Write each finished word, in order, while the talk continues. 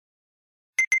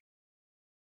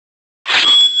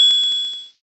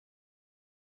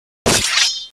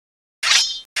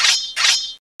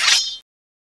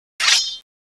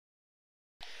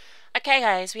Okay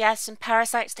guys, we have some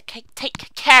parasites to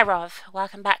take care of.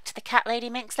 Welcome back to the cat lady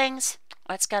minx things.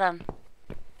 Let's get on.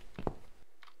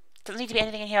 Doesn't need to be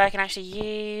anything in here I can actually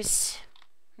use.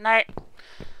 No.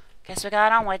 Guess we're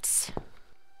going onwards.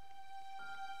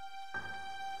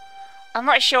 I'm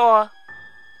not sure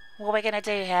what we're gonna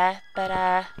do here, but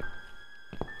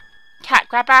cat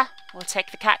grabber. We'll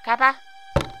take the cat grabber.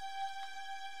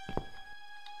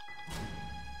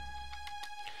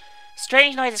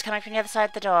 Strange noises coming from the other side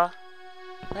of the door.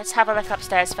 Let's have a look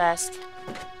upstairs first.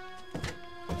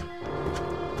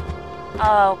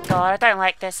 Oh god, I don't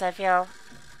like this, I feel.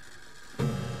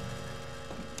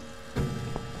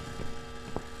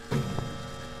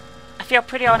 I feel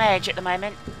pretty on edge at the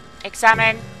moment.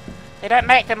 Examine. They don't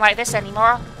make them like this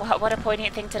anymore. What a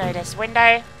poignant thing to notice.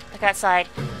 Window. Look outside.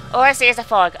 All I see is a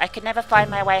fog. I could never find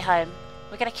my way home.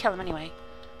 We're gonna kill him anyway.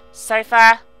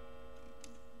 Sofa.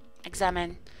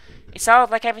 Examine. It's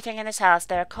old like everything in this house.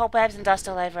 There are cobwebs and dust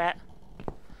all over it.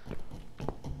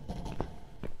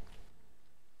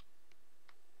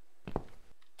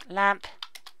 Lamp.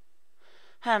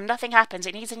 Nothing happens.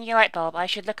 It needs a new light bulb. I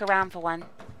should look around for one.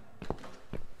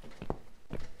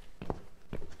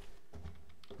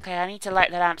 Okay, I need to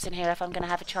light the lamps in here if I'm going to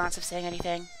have a chance of seeing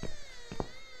anything.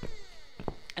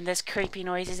 And there's creepy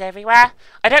noises everywhere.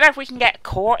 I don't know if we can get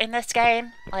caught in this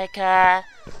game. Like, I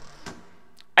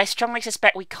strongly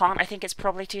suspect we can't. I think it's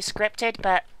probably too scripted,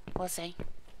 but we'll see.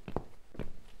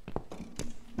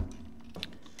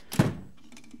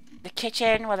 The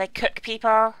kitchen where they cook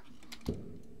people.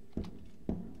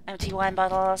 Empty wine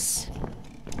bottles.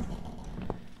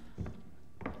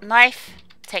 Knife.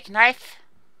 Take knife.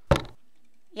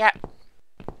 Yep.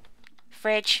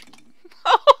 Fridge.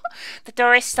 The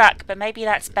door is stuck, but maybe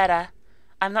that's better.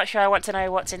 I'm not sure I want to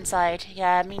know what's inside.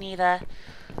 Yeah, me neither.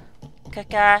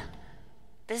 Cooker.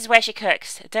 This is where she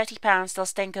cooks. Dirty pans still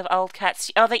stink of old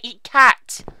cats. Oh, they eat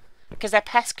cat! Because they're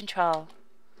pest control.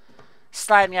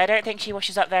 Slimy. I don't think she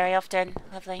washes up very often.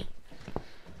 Lovely.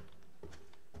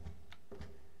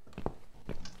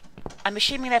 I'm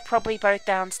assuming they're probably both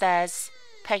downstairs.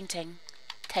 Painting.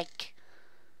 Take.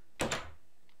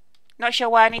 Not sure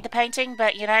why I need the painting,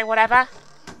 but you know, whatever.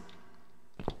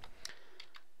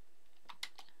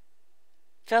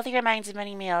 Filthy remains of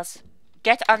many meals.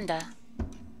 Get under.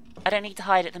 I don't need to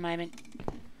hide at the moment.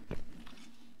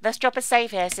 Let's drop a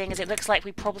save here, seeing as it looks like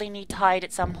we probably need to hide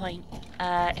at some point,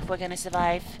 if we're going to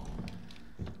survive.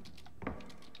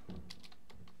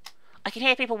 I can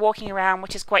hear people walking around,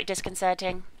 which is quite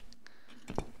disconcerting.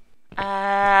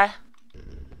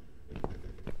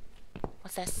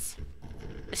 What's this?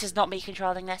 This is not me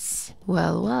controlling this.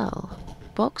 Well, well.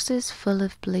 Boxes full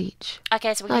of bleach.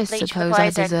 Okay, so we need bleach for the I suppose I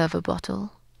poison. deserve a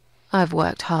bottle. I've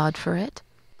worked hard for it.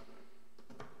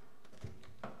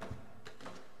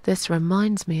 This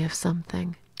reminds me of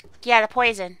something. Yeah, the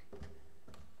poison.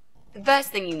 The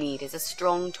first thing you need is a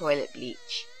strong toilet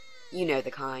bleach. You know the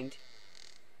kind.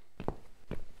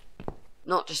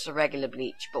 Not just a regular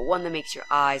bleach, but one that makes your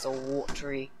eyes all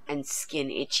watery and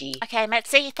skin itchy. Okay,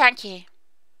 Metzi, thank you.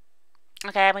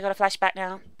 Okay, we got a flashback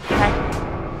now. Okay.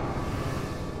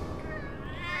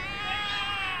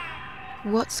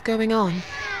 What's going on?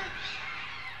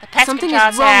 The pest Something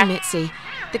control's is wrong, here. Mitzi.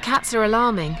 The cats are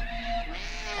alarming.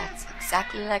 That's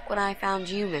exactly like when I found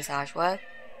you, Miss Ashworth.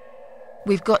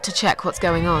 We've got to check what's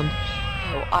going on.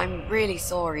 Oh, I'm really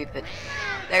sorry, but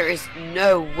there is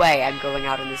no way I'm going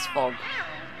out in this fog.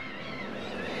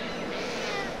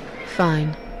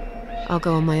 Fine. I'll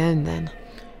go on my own then.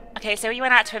 Okay, so you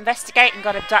went out to investigate and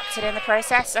got abducted in the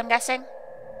process, I'm guessing?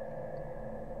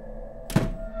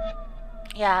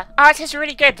 Yeah. Oh, it is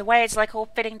really good, the way it's like all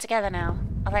fitting together now.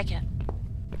 I like it.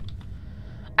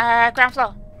 Ground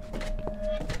floor.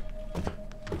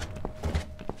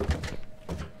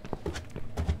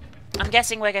 I'm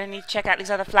guessing we're going to need to check out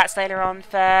these other flats later on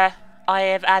for Eye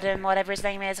of Adam, whatever his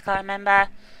name is, I can't remember.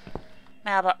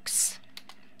 Mailbox.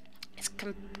 It's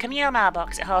communal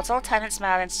mailbox. It holds all tenants'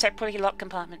 mail in separately locked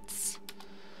compartments.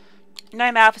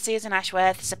 No mail for Susan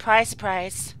Ashworth. Surprise,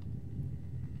 surprise.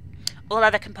 All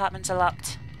other compartments are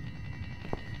locked.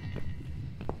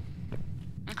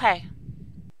 Okay.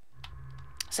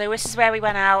 So this is where we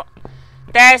went out.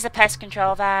 There's the pest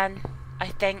control van, I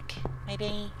think.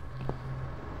 Maybe.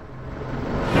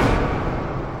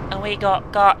 And we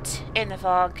got in the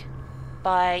fog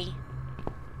by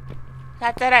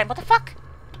that dead end. What the fuck?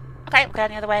 Okay, we're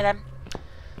going the other way then.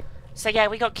 So yeah,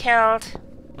 we got killed.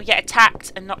 We get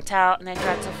attacked and knocked out and then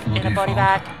dragged off in a body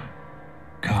bag.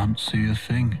 Can't see a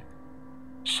thing.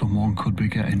 Someone could be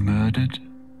getting murdered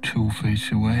 2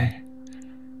 feet away,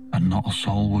 and not a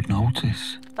soul would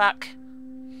notice. Fuck.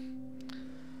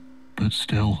 But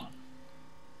still,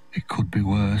 It could be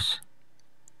worse.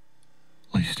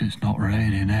 At least it's not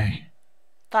raining, eh?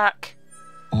 Fuck.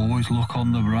 Always look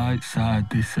on the bright side,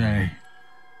 they say.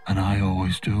 And I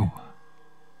always do.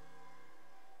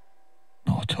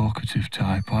 Not a talkative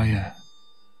type, are you?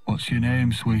 What's your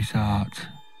name, sweetheart?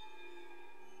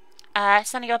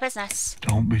 It's none of your business.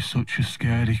 Don't be such a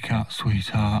scaredy cat,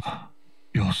 sweetheart.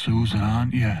 You're Susan,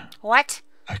 aren't you? What?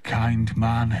 A kind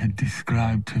man had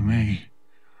described to me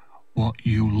what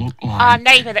you look like. Our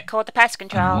neighbour that called the pest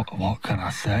control. And what can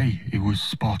I say? He was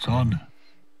spot on.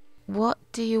 What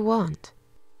do you want?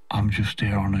 I'm just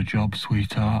here on a job,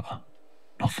 sweetheart.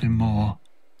 Nothing more.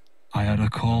 I had a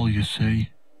call, you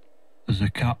see. There's a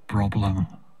cat problem.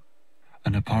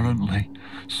 And apparently,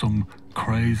 some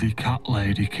crazy cat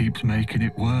lady keeps making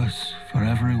it worse for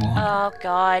everyone. Oh,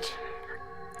 God.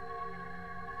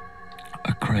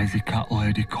 A crazy cat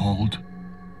lady called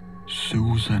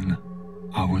Susan,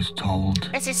 I was told.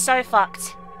 This is so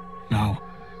fucked. Now,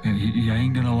 you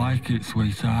ain't gonna like it,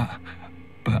 sweetheart,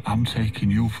 but I'm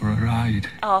taking you for a ride.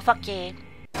 Oh, fuck you.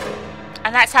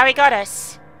 And that's how he got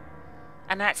us.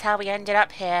 And that's how we ended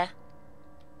up here.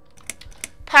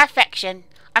 Perfection.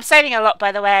 I'm saving a lot,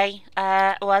 by the way.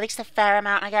 Well, at least a fair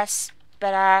amount, I guess.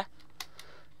 But,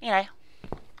 you know.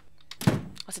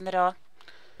 What's in the door?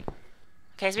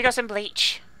 Okay, so we got some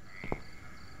bleach.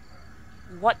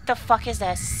 What the fuck is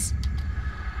this?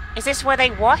 Is this where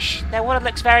they wash? Their water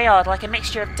looks very odd, like a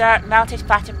mixture of dirt, melted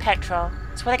fat, and petrol.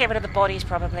 It's where they get rid of the bodies,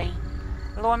 probably.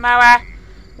 Lawnmower.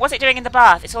 What's it doing in the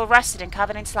bath? It's all rusted and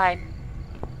covered in slime.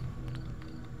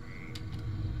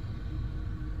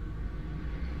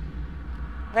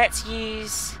 Let's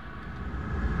use...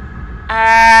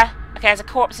 okay, there's a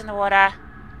corpse in the water.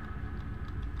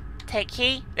 Take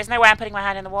key. There's no way I'm putting my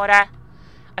hand in the water.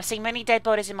 I've seen many dead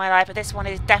bodies in my life, but this one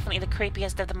is definitely the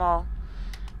creepiest of them all.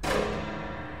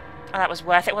 Oh, that was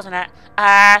worth it, wasn't it?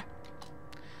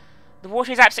 The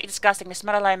water is absolutely disgusting. The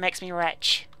smell alone makes me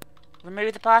retch.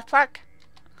 Remove the bath plug?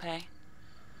 Okay.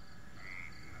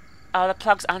 Oh, the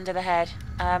plug's under the head.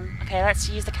 Okay, let's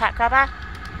use the cat grabber.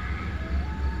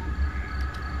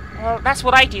 Well, that's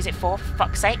what I'd use it for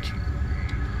fuck's sake.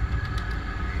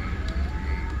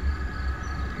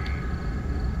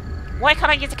 Why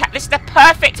can't I use the cat? This is the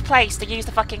perfect place to use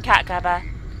the fucking cat grabber.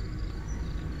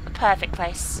 The perfect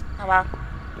place. Oh well.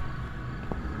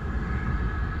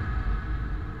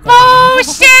 Oh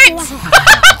shit!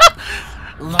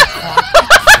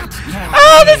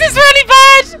 Oh, this is really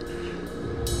bad!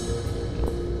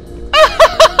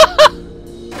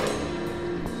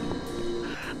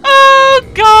 Oh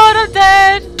god, I'm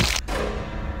dead!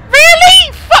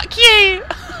 Really? Fuck you!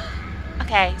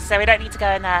 Okay, so we don't need to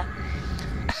go in there.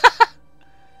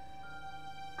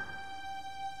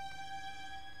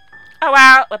 Oh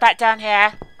well, we're back down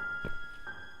here.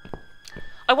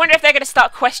 I wonder if they're going to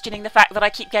start questioning the fact that I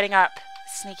keep getting up.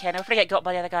 Sneak in. I'll probably get got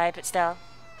by the other guy, but still.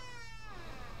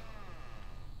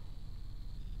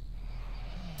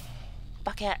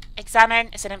 Bucket. Examine.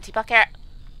 It's an empty bucket.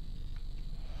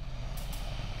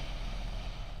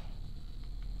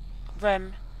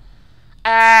 Room.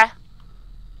 Look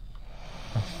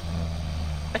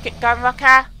at gun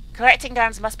locker. Collecting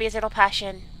guns must be his little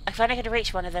passion. If only I could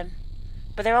reach one of them.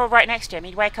 But they're all right next to him.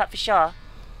 He'd wake up for sure.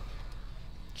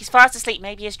 He's fast asleep.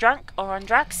 Maybe he's drunk or on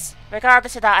drugs.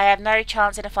 Regardless of that, I have no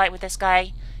chance in a fight with this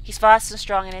guy. He's fast and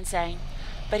strong and insane.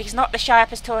 But he's not the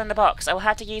sharpest tool in the box. I will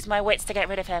have to use my wits to get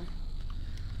rid of him.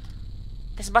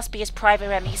 This must be his private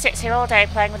room. He sits here all day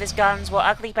playing with his guns while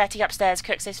ugly Betty upstairs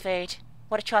cooks his food.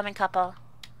 What a charming couple.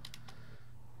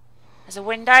 There's a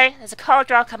window. There's a cold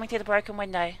draft coming through the broken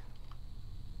window.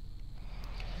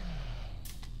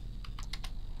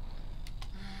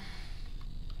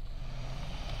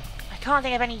 I can't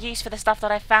think of any use for the stuff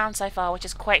that I've found so far, which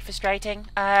is quite frustrating.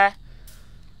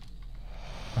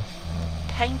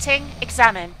 Painting?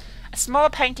 Examine. A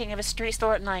small painting of a street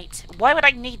stall at night. Why would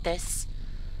I need this?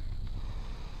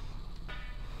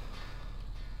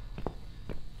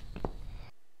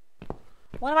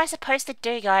 What am I supposed to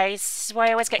do, guys? This is where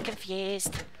I always get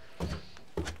confused.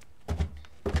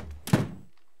 Are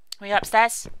we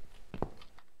upstairs?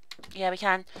 Yeah, we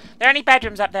can. There are only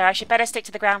bedrooms up there. I should better stick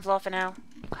to the ground floor for now.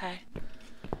 Okay.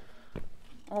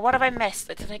 Well, what have I missed?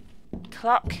 Did the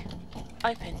clock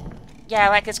open? Yeah,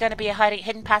 like there's going to be a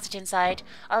hidden passage inside.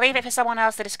 I'll leave it for someone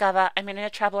else to discover. I'm in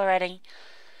trouble already.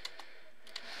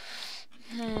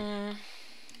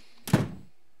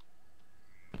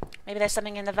 Maybe there's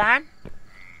something in the van?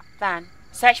 Van.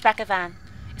 Search back a van.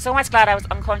 It's almost glad I was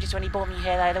unconscious when he brought me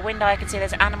here, though. The window I can see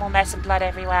there's animal mess and blood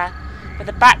everywhere. But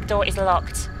the back door is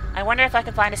locked. I wonder if I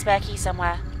can find a spare key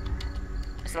somewhere.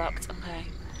 It's locked. Okay.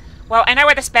 Well, I know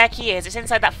where the spare key is. It's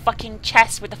inside that fucking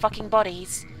chest with the fucking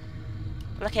bodies.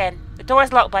 Look in. The door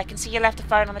is locked, but I can see you left the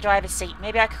phone on the driver's seat.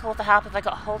 Maybe I could call for help if I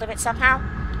got hold of it somehow?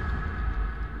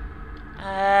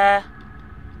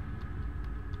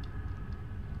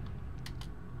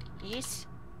 Yes?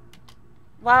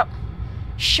 Well,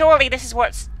 surely this is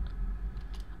what's...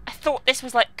 I thought this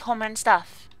was like common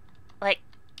stuff. Like,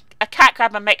 a cat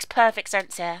grabber makes perfect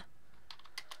sense here.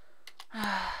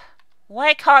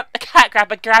 Why can't a cat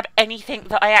grabber grab anything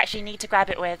that I actually need to grab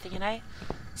it with, you know?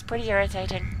 It's pretty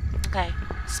irritating. Okay,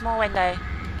 small window.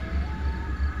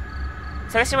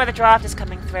 So this is where the draft is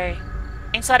coming through.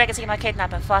 Inside I can see my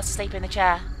kidnapper fast asleep in the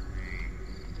chair.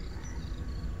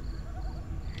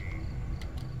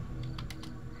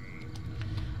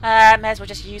 May as well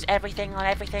just use everything on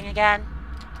everything again.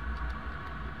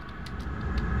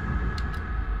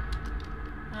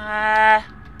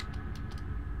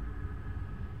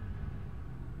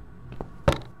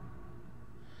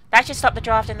 That should stop the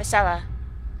draft in the cellar.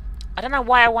 I don't know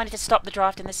why I wanted to stop the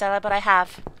draft in the cellar, but I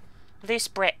have. Loose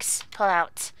bricks. Pull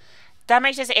out.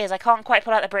 Damaged as it is, I can't quite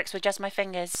pull out the bricks with just my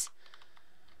fingers.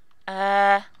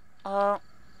 I'll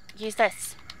use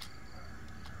this.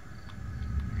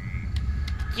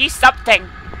 Use something!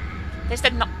 This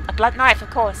is a blunt knife, of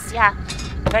course, yeah.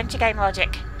 Adventure game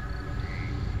logic.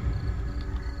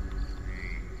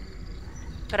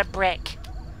 Got a brick.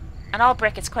 An old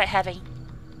brick is quite heavy.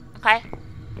 Okay.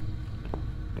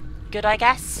 Good, I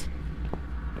guess.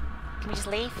 Can we just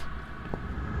leave?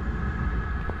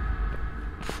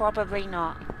 Probably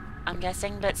not, I'm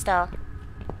guessing, but still.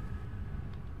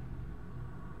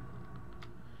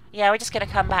 Yeah, we're just gonna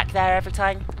come back there every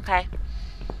time. Okay.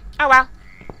 Oh well.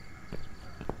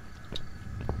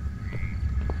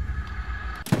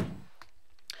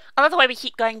 I love the way we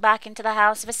keep going back into the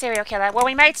house of a serial killer. Well,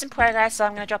 we made some progress, so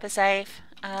I'm going to drop a save.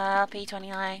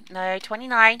 P29. No,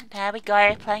 29. There we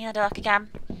go. Playing in the dark again.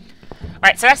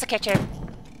 Right, so that's the kitchen.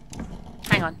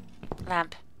 Hang on.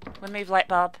 Lamp. Remove light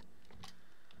bulb.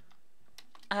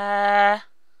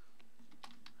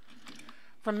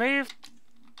 Remove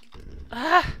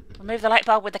the light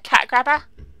bulb with the cat grabber.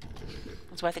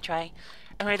 It's worth a try.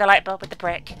 Remove the light bulb with the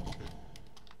brick.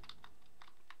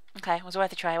 Okay, it was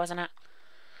worth a try, wasn't it?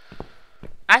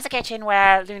 That's the kitchen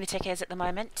where Lunatic is at the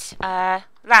moment.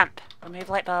 Lamp. Remove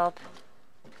light bulb.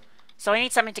 So I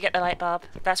need something to get the light bulb.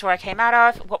 That's where I came out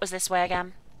of. What was this way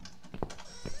again?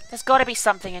 There's got to be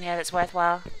something in here that's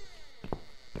worthwhile.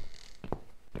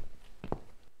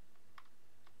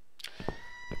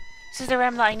 This is the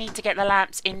room that I need to get the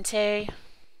lamps into.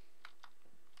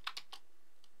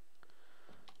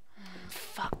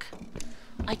 Fuck.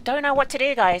 I don't know what to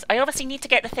do, guys. I obviously need to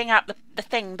get the thing out the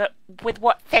thing, but with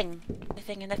what thing? The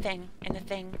thing and the thing and the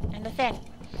thing and the thing.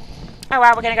 Oh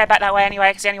well, we're going to go back that way anyway,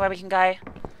 because it's the only way we can go.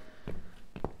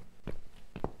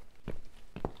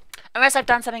 Unless I've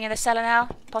done something in the cellar now,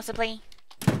 possibly.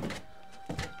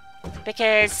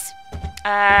 Because,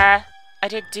 I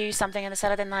did do something in the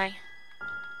cellar, didn't I?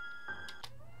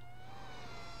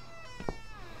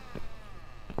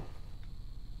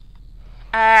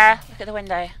 Look at the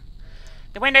window.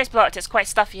 The window's blocked, it's quite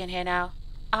stuffy in here now.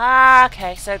 Ah,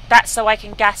 okay, so that's so I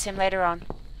can gas him later on.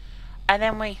 And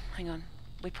then we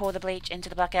pour the bleach into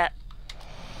the bucket.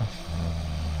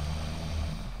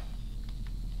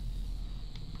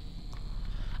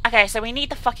 Okay, so we need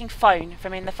the fucking phone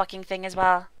from in the fucking thing as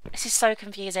well. This is so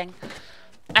confusing.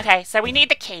 Okay, so we need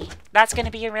the key. That's going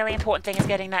to be a really important thing, is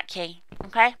getting that key.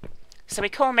 Okay? So we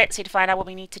call Mitzi to find out what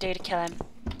we need to do to kill him.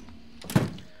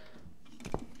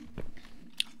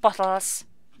 Bottles.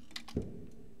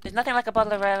 There's nothing like a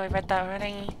bottle of ale, we read that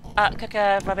already.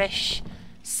 Cooker, rubbish.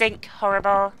 Sink,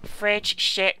 horrible. Fridge,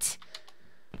 shit.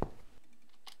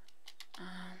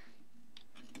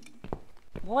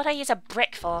 What would I use a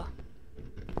brick for?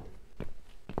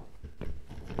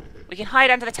 We can hide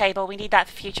under the table. We need that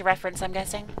for future reference, I'm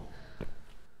guessing.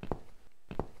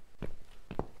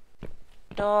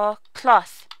 Door.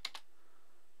 Cloth.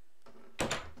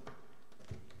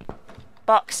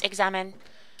 Box. Examine.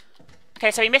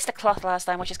 Okay, so we missed the cloth last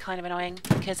time, which is kind of annoying,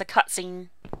 because the cutscene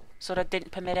sort of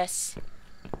didn't permit us.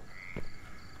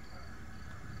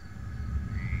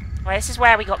 Right, this is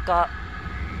where we got.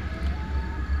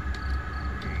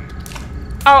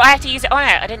 Oh, I have to use it on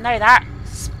it. I didn't know that.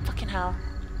 Fucking hell.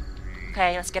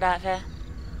 Okay, let's get out of here.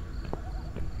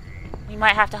 We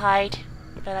might have to hide,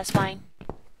 but that's fine.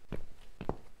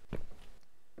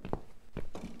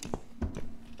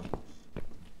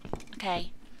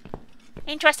 Okay.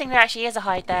 Interesting there actually is a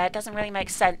hide there. It doesn't really make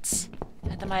sense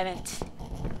at the moment.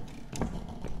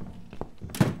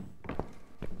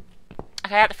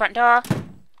 Okay, out the front door.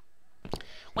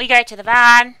 We go to the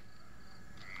van.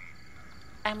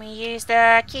 And we use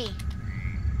the key.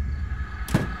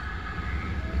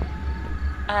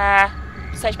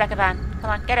 Search back a van. Come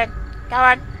on, get in. Go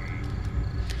on.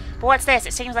 But what's this?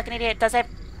 It seems like an idiot does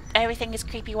everything his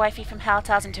creepy wifey from hell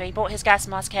tells him to. He bought his gas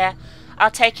mask here.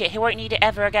 I'll take it. He won't need it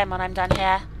ever again when I'm done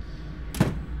here.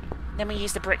 Then we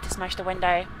use the brick to smash the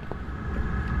window.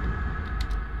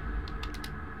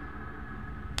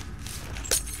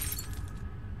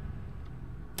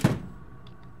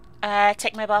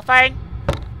 Take mobile phone.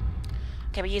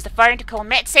 Okay, we use the phone to call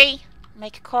Mitzi.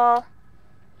 Make a call.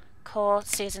 Call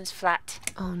Susan's flat.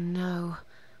 Oh no.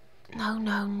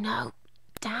 No.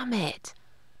 Damn it.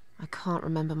 I can't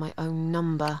remember my own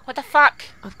number. What the fuck?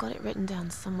 I've got it written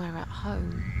down somewhere at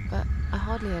home, but I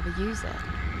hardly ever use it.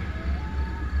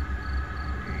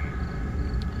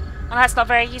 Well, that's not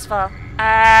very useful.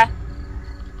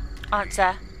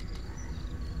 Answer.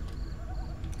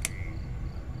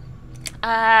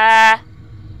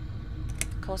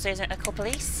 Call Susan. Call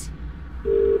police.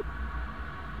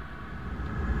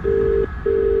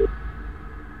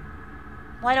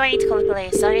 Why do I need to call the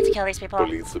police? I need to kill these people.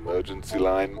 Police emergency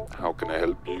line. How can I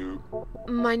help you?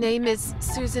 My name is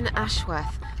Susan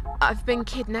Ashworth. I've been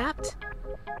kidnapped.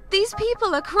 These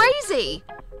people are crazy!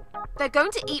 They're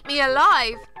going to eat me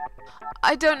alive.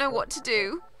 I don't know what to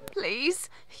do. Please,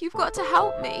 you've got to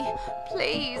help me.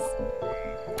 Please.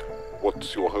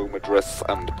 What's your home address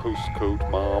and postcode,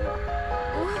 ma'am?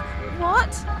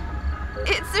 What?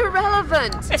 It's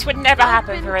irrelevant. This would never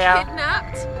happen for real. I've been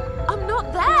kidnapped. I'm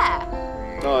not there.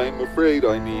 I'm afraid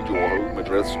I need your home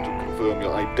address to confirm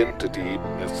your identity,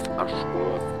 Miss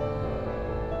Ashworth.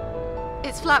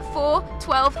 It's flat 4,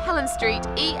 12 Helen Street,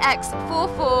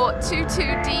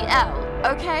 EX4422DL,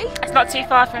 okay? It's not too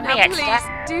far from Now me, please,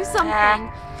 extra. do something.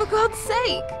 For God's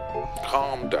sake.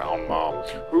 Calm down, ma'am.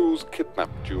 Who's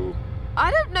kidnapped you?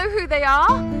 I don't know who they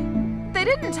are. They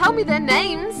didn't tell me their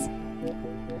names.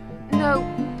 No,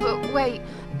 but wait.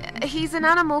 He's an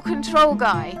animal control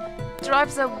guy.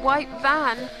 Drives a white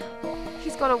van.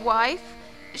 He's got a wife.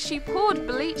 She poured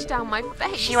bleach down my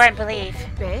face. She won't believe.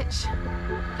 Bitch.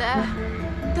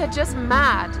 They're just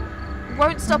mad.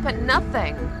 Won't stop at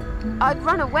nothing. I'd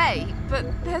run away, but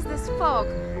there's this fog,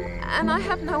 and I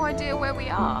have no idea where we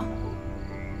are.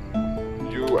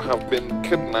 You have been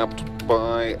kidnapped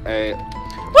by a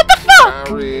What the fuck?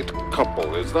 married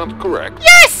couple, is that correct?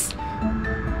 Yes!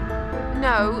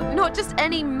 No, not just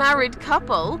any married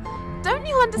couple. Don't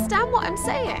you understand what I'm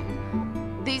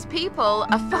saying? These people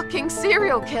are fucking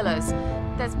serial killers.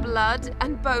 There's blood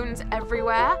and bones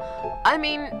everywhere. I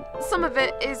mean, some of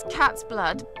it is cat's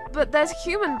blood, but there's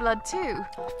human blood too.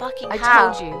 Fucking I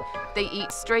hell. told you, they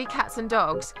eat stray cats and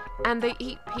dogs, and they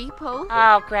eat people.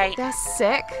 Oh, great. They're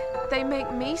sick. They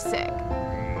make me sick.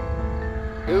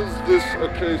 Is this a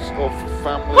case of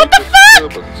family What the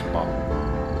disturbance, ma'am?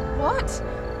 What?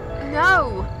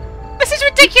 No. This is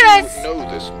ridiculous! You know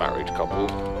this married couple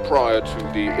prior to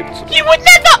the incident. You would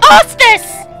never ask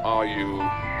this! Are you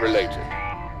related?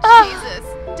 Jesus,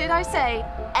 did I say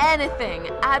anything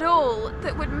at all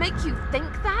that would make you think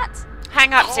that?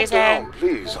 Hang up, Calm Susan. down,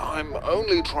 please. I'm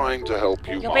only trying to help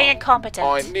you, You're ma'am. being incompetent.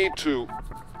 I need to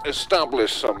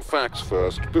establish some facts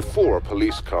first before a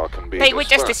police car can be They would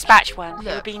just dispatched. dispatch one. It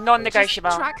Look, would be non-negotiable.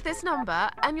 Just track this number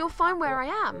and you'll find where I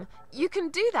am. You can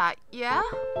do that, yeah?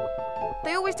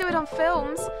 They always do it on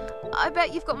films. I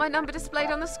bet you've got my number displayed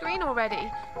on the screen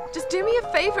already. Just do me a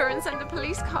favor and send a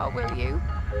police car, will you?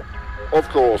 Of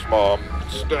course, ma'am.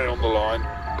 Stay on the line.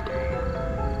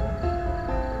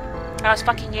 That was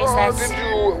fucking Did useless.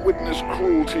 you witness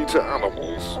cruelty to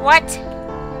animals? What?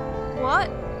 What?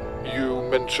 You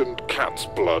mentioned cat's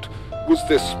blood. Was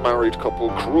this married couple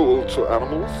cruel to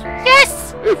animals?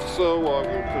 Yes! If so, I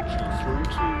will put you through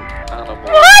to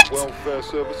Animal What? Welfare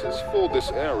Services for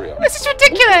this area. This is Would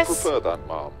ridiculous! you prefer that,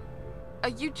 ma'am? Are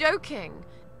you joking?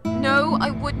 No, I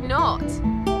would not.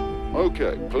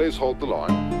 Okay, please hold the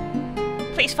line.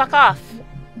 Please fuck off.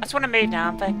 I just want to move now.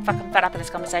 I'm fucking fed up with this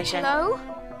conversation. Hello?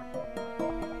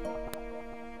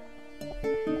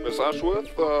 Miss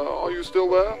Ashworth, are you still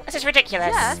there? This is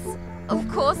ridiculous. Yes, of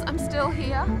course, I'm still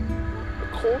here.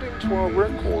 According to our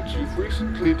records, you've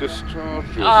recently discharged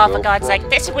Oh, yourself for God's from sake,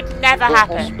 this would never the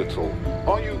happen. hospital.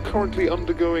 Are you currently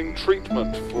undergoing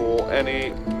treatment for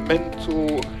any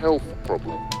mental health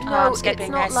problem? Oh, No, I'm it's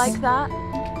skipping not this. like that.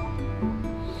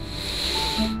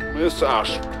 Miss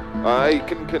Ash, I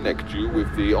can connect you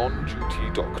with the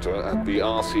on-duty doctor at the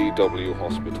RCW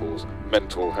Hospital's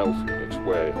mental health unit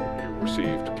where you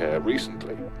received care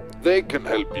recently. They can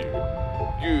help you.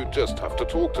 You just have to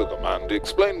talk to them and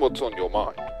explain what's on your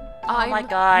mind. Oh my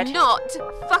God. I'm not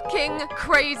fucking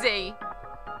crazy.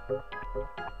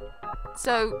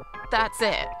 So, That's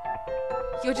it.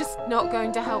 You're just not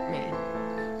going to help me.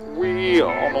 We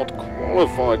are not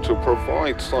qualified to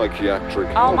provide psychiatric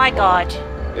help. Oh my god.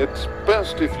 It's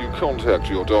best if you contact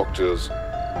your doctors.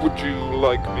 Would you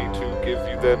like me to give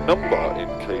you their number in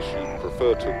case you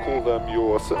prefer to call them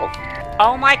yourself?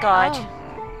 Oh my god.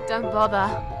 Oh, don't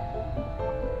bother.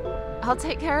 I'll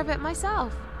take care of it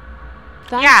myself.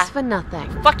 Thanks Yeah. for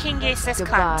nothing. Fucking useless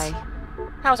Goodbye.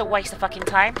 cunt. That was a waste of fucking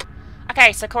time.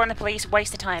 Okay, so calling the police,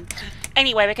 waste of time.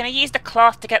 Anyway, we're going to use the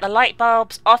cloth to get the light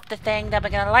bulbs off the thing, then we're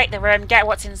going to light the room, get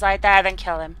what's inside there, then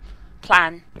kill him.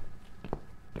 Plan.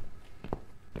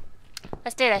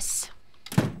 Let's do this.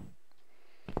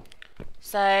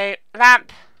 So,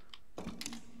 lamp.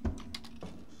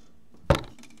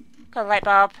 Got a light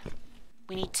bulb.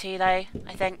 We need 2 though,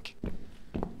 I think.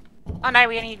 Oh no,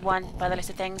 we only need 1 by the list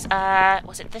of things.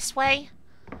 Was it this way?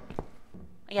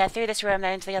 Yeah, through this room,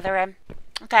 then into the other room.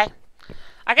 Okay.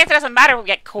 I guess it doesn't matter if we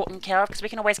get caught and killed, because we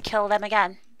can always kill them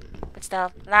again. But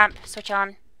still, lamp, switch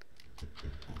on.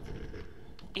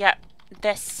 Yep,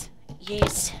 this,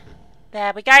 use.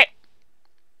 There we go.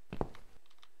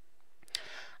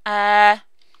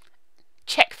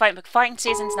 Check phone book, find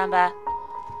Susan's number.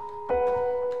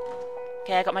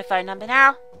 Okay, I got my phone number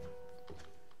now.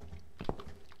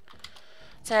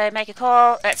 So make a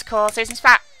call. Let's call Susan's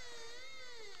flat.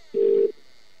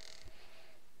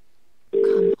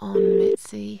 Come on,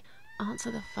 Mitzi.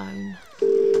 Answer the phone.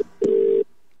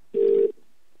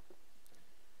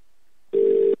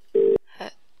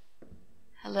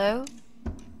 Hello?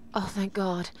 Oh, thank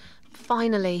God.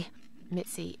 Finally.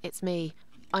 Mitzi, it's me.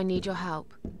 I need your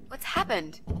help. What's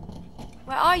happened?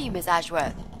 Where are you, Miss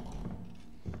Ashworth?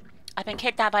 I've been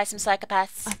kidnapped by some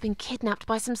psychopaths. I've been kidnapped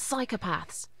by some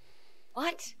psychopaths.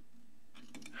 What?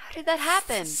 How did that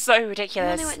happen? So You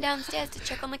ridiculous. only went downstairs to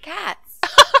check on the cats.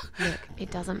 Look,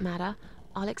 it doesn't matter.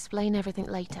 I'll explain everything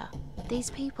later. These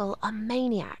people are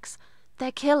maniacs.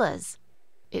 They're killers.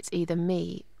 It's either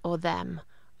me or them.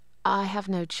 I have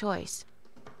no choice.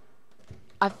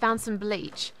 I've found some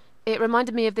bleach. It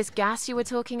reminded me of this gas you were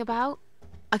talking about.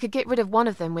 I could get rid of one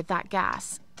of them with that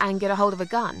gas and get a hold of a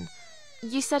gun.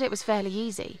 You said it was fairly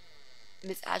easy.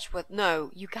 Miss Ashworth,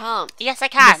 no, you can't. Yes, I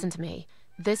can. Listen to me.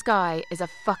 This guy is a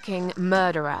fucking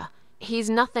murderer. He's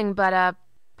nothing but a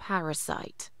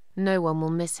parasite. No one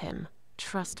will miss him.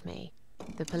 Trust me.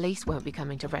 The police won't be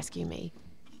coming to rescue me.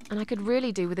 And I could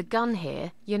really do with a gun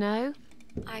here, you know?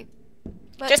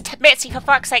 But Just, Mitzi, for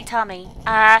fuck's sake, tell me.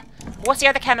 What's the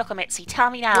other chemical, Mitzi?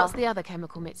 Tell me now. What's the other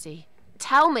chemical, Mitzi?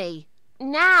 Tell me!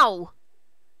 Now!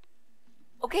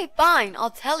 okay, fine, I'll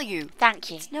tell you. Thank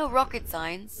you. It's no rocket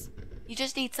science. You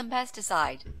just need some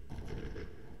pesticide.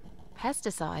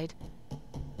 Pesticide?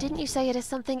 Didn't you say it is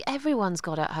something everyone's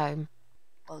got at home?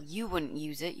 Well, you wouldn't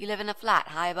use it. You live in a flat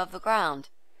high above the ground.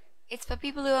 It's for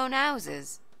people who own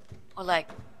houses. Or, like,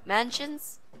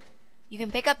 mansions. You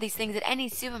can pick up these things at any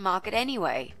supermarket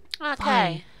anyway. Okay.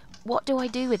 Fine. What do I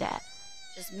do with it?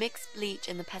 Just mix bleach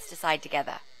and the pesticide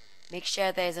together. Make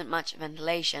sure there isn't much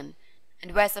ventilation.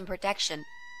 And wear some protection.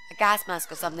 A gas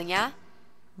mask or something, yeah?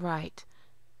 Right.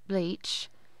 Bleach.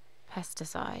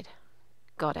 Pesticide.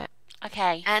 Got it.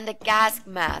 Okay. And a gas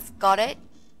mask. Got it?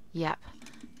 Yep.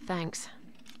 Thanks.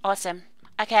 Awesome.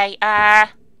 Okay,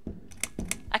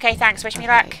 okay, thanks. Wish me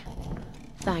luck.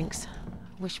 Thanks.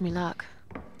 Wish me luck.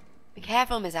 Be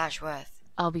careful, Miss Ashworth.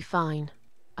 I'll be fine.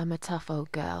 I'm a tough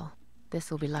old girl. This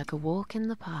will be like a walk in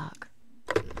the park.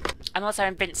 I'm also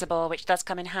invincible, which does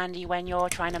come in handy when you're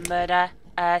trying to murder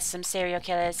some serial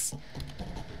killers.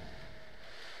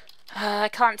 I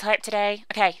can't type today.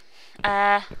 Okay.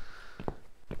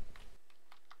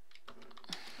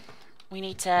 We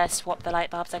need to swap the light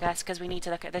bulbs, I guess, because we need to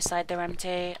look at this side of the room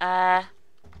too. I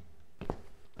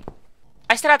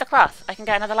still have the cloth. I can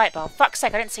get another light bulb. Fuck's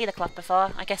sake, I didn't see the cloth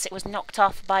before. I guess it was knocked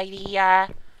off by the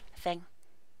thing.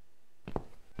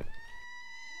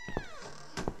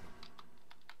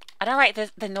 I don't like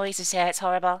the noises here, it's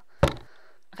horrible.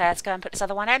 Okay, let's go and put this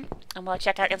other one in, and we'll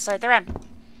check out inside the room.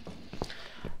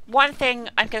 One thing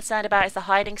I'm concerned about is the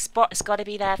hiding spot. It's got to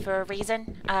be there for a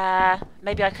reason.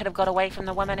 Maybe I could have got away from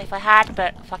the woman if I had,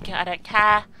 but fuck it, I don't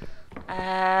care.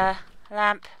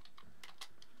 Lamp.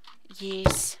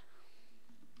 Use.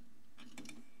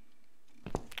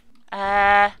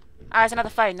 Oh, there's another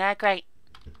phone there, great.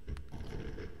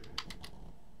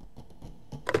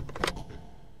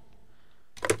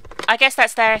 I guess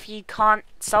that's there if you can't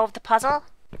solve the puzzle.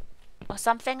 Or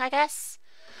something, I guess.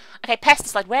 Okay,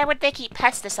 pesticide. Where would they keep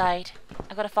pesticide?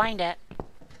 I've got to find it.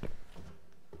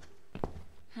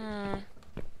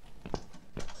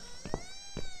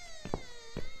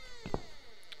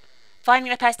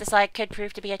 Finding the pesticide could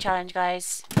prove to be a challenge,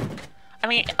 guys. I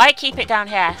mean, I'd keep it down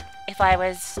here if I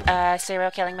was a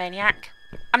serial killing maniac.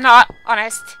 I'm not,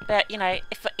 honest, but, you know,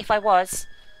 if I was.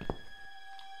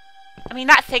 I mean,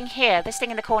 that thing here, this thing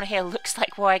in the corner here looks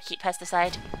like where I'd keep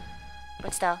pesticide.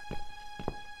 But still.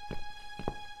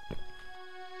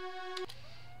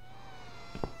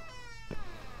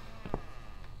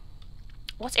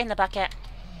 What's in the bucket?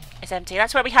 It's empty.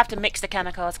 That's where we have to mix the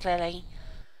chemicals, clearly.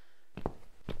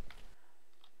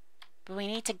 But we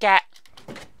need to get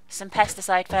some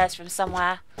pesticide first from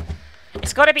somewhere.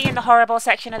 It's got to be in the horrible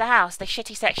section of the house. The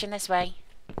shitty section this way.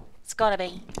 It's got to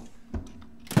be.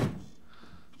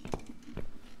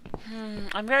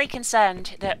 I'm really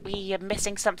concerned that we are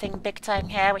missing something big time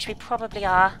here, which we probably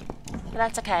are. But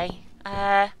that's okay.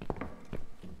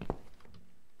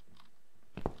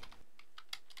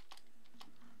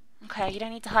 Okay, you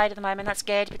don't need to hide at the moment, that's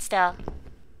good, but still.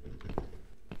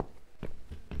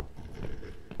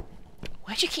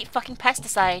 Where'd you keep fucking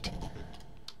pesticide?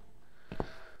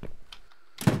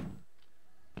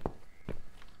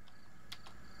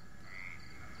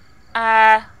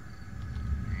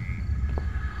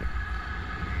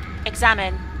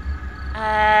 Examine.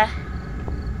 I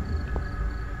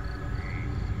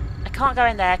can't go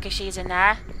in there because she's in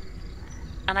there.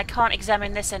 And I can't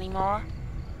examine this anymore.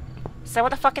 So what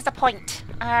the fuck is the point?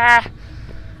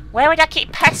 Where would I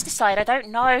keep pesticide? I don't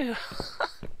know.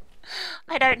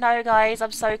 I don't know, guys.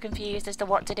 I'm so confused as to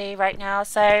what to do right now.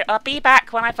 So I'll be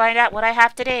back when I find out what I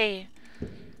have to do.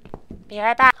 Be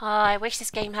right back. Oh, I wish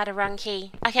this game had a run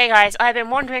key. Okay, guys. I've been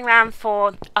wandering around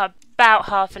for about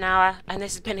half an hour, and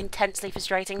this has been intensely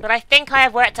frustrating, but I think I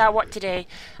have worked out what to do.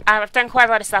 I've done quite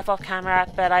a lot of stuff off camera,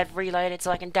 but I've reloaded so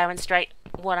I can demonstrate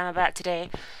what I'm about to do.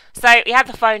 So we have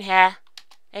the phone here.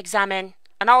 Examine.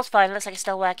 An old phone, looks like it's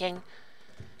still working.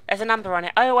 There's a number on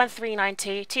it,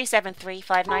 01392 273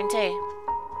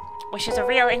 592, which is a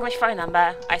real English phone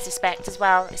number, I suspect, as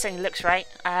well. It certainly looks right.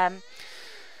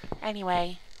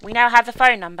 Anyway, we now have the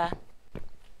phone number.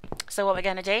 So what we're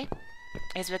going to do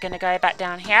is we're going to go back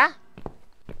down here.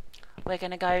 We're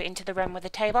going to go into the room with the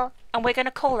table, and we're going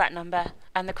to call that number.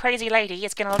 And the crazy lady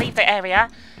is going to leave the area,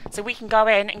 so we can go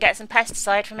in and get some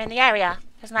pesticide from in the area.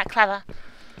 Isn't that clever?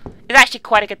 It's actually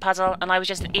quite a good puzzle, and I was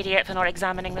just an idiot for not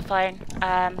examining the phone.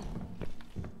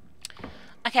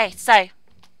 Okay, so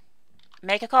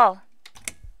make a call.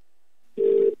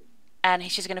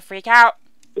 And she's going to freak out.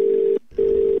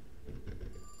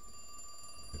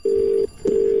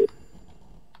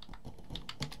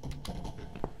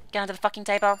 Get under the fucking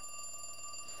table.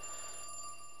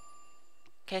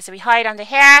 Okay, so we hide under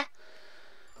here.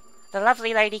 The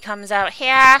lovely lady comes out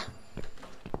here.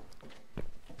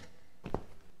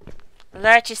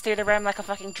 Lurches through the room like a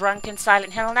fucking drunken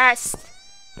Silent Hill nest.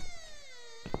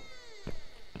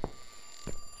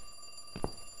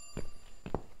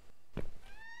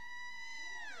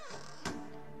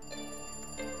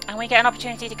 And we get an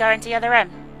opportunity to go into the other room.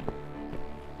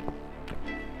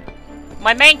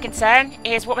 My main concern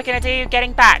is what we're going to do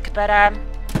getting back, but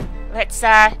let's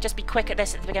just be quick at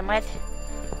this to begin with.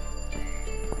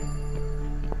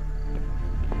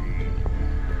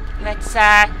 Let's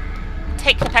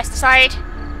take the pesticide,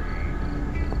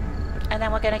 and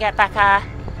then we're going to get back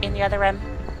in the other room.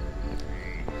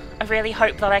 I really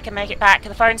hope that I can make it back.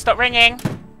 The phone stopped ringing.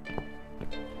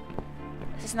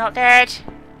 This is not good.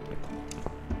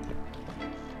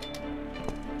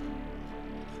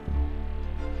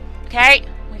 Okay,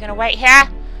 we're going to wait here.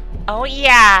 Oh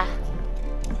yeah!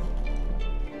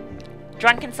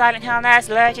 Drunken Silent Hill nurse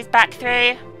lurches back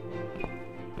through.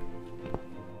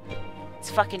 It's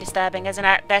fucking disturbing, isn't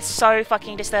it? They're so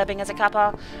fucking disturbing as a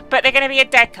couple. But they're going to be a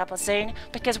dead couple soon,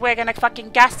 because we're going to fucking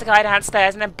gas the guy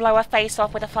downstairs and then blow her face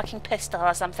off with a fucking pistol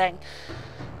or something.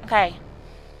 Okay.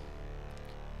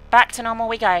 Back to normal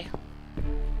we go.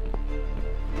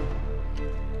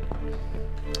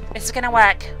 This is going to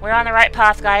work. We're on the right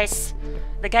path, guys.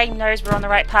 The game knows we're on the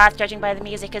right path, judging by the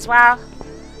music as well.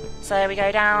 So we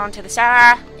go down to the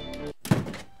cellar.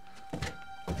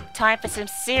 Time for some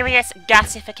serious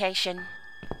gasification.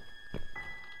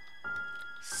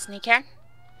 Sneak in.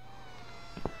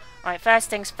 Right, first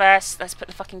things first, let's put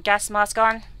the fucking gas mask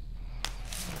on.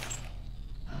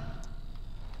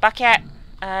 Bucket.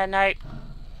 No.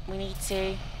 We need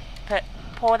to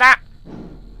pour that.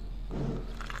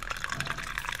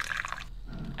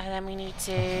 And then we need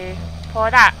to pour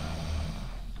that.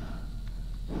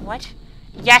 What?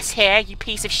 Yes, here, you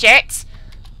piece of shit.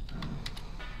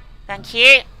 Thank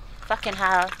you. Fucking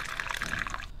hell.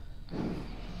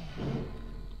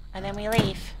 And then we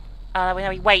leave.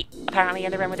 We wait, apparently,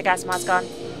 in the room with the gas mask on.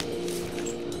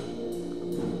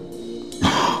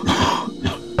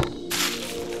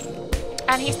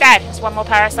 And he's dead. There's one more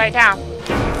parasite down.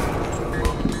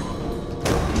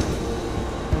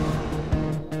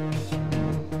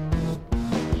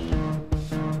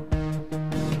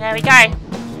 There we go.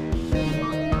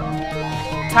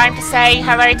 Time to say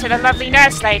hello to the lovely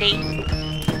nurse lady.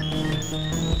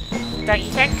 Don't you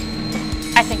think?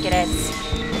 I think it is.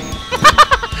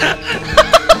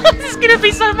 This is gonna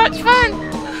be so much fun!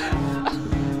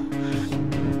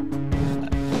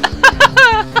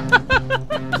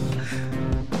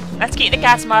 Let's keep the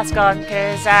gas mask on,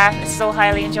 because this is all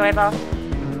highly enjoyable.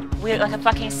 We look like a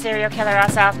fucking serial killer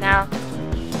ourselves now.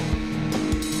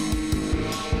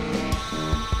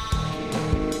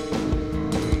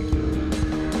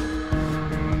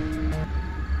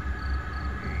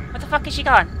 Where the fuck is she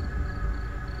gone?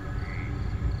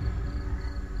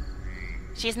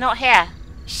 She's not here.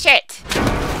 Shit!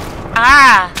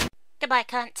 Ah! Goodbye,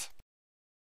 cunt.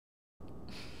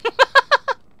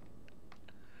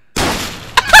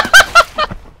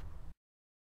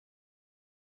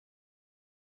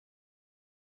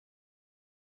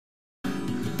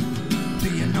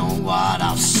 What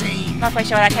I've seen. Not quite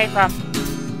sure where that came from.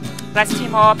 That's 2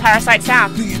 more parasite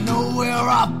sound. Do you know where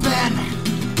I've been?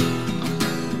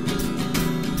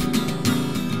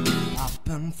 I've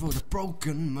been for the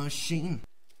broken machine.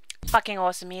 Fucking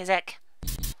awesome music.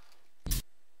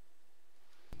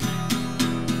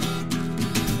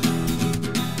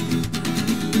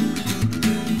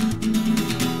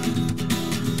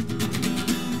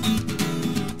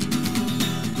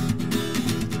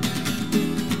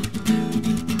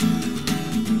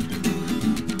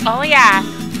 Oh yeah,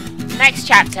 next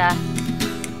chapter.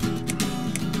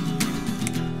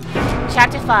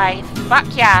 Chapter 5,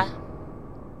 fuck yeah.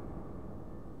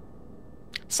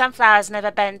 Sunflowers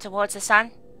never bend towards the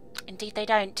sun. Indeed they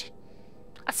don't.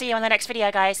 I'll see you on the next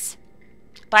video, guys.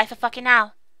 Bye for fucking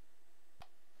now.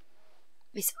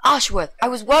 Miss Ashworth, I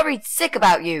was worried sick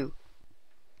about you.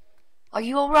 Are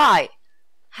you alright?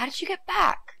 How did you get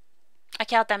back? I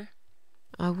killed them.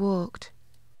 I walked.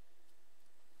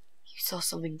 You saw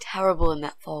something terrible in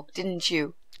that fog, didn't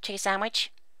you? Cheese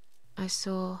sandwich. I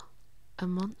saw a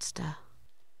monster.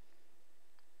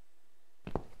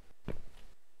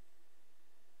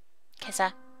 Kiss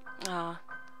her. Oh,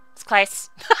 it's close.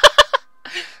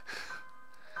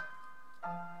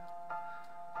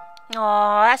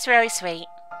 Oh, that's really sweet.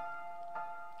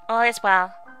 All is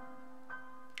well.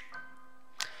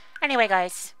 Anyway,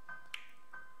 guys,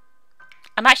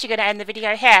 I'm actually going to end the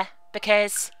video here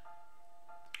because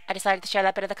I decided to show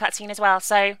that bit of the cutscene as well.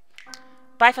 So,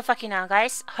 bye for fucking now,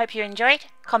 guys. Hope you enjoyed.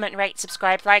 Comment, rate,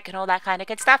 subscribe, like, and all that kind of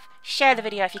good stuff. Share the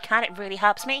video if you can. It really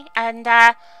helps me. And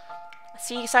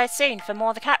see you guys soon for more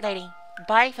of the Cat Lady.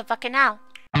 Bye for fucking now.